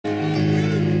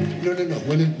no.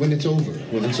 When it's over.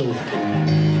 When it's over.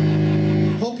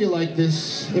 Hope you like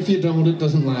this. If you don't, it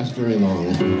doesn't last very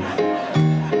long.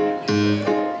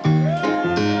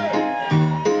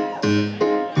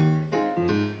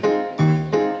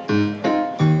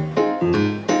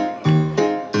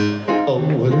 Oh,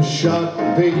 what a shot,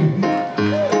 babe.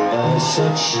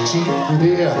 Such cheap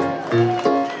beer,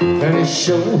 and he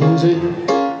shows it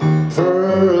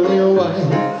pearly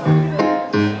white.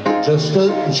 Just a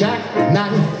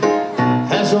jackknife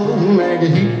has old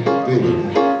Maggie, baby,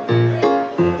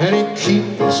 and he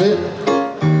keeps it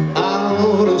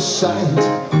out of sight.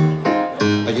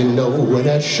 You know when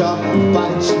that shark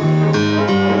bites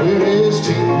with his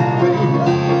teeth, baby,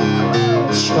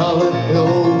 scarlet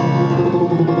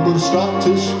billows start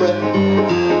to spread.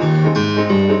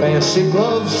 Fancy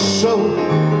gloves, so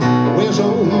where's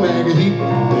old Maggie,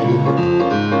 baby?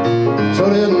 So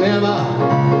there'll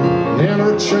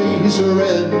never trace of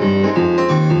red.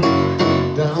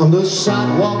 Down the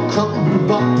sidewalk come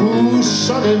Babu's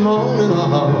Sunday morning.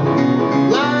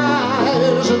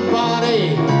 Lies a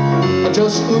body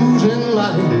just oozing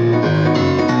light.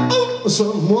 Oh,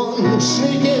 someone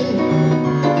sneaking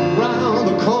round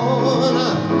the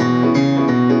corner.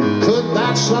 Could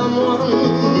that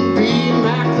someone be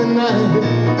Mack tonight?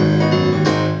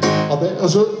 Oh,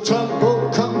 there's a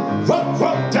tugboat come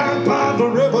rock down by the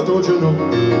river, don't you know?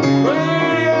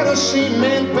 Where the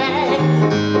cement bag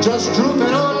just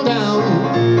drooping on down.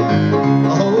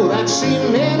 Oh, that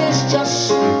cement is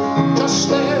just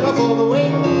there for the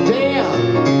weight. There,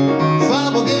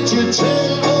 Father, get you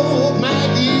 10 old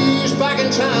Maggies back in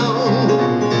town.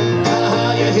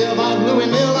 You hear about Louis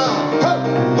Miller?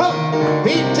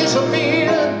 He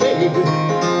disappeared, baby,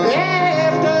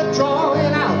 after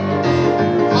drawing out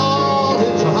all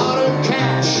his hard-earned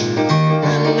cash.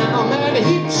 And now Maggie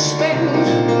he'd spend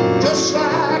just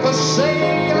like a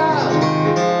sailor.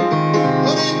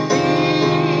 Could it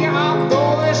be our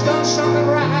boy's done something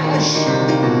rash?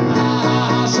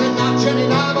 I said, now Jenny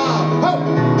Diver,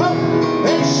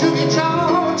 hey, Sugar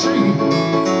Jaw Tree,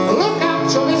 look out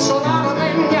till it's a lot of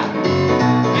men, yeah.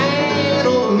 And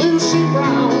old Lucy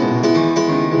Brown.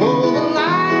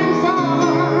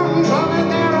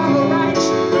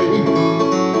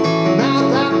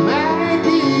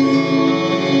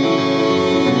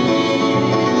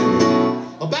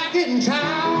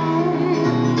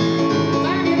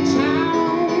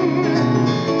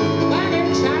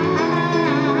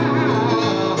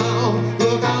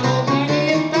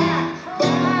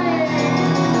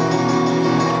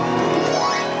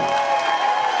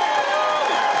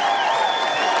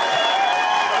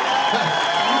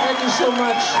 Thank you so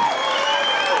much.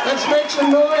 Let's make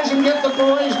some noise and get the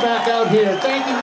boys back out here. Thank you.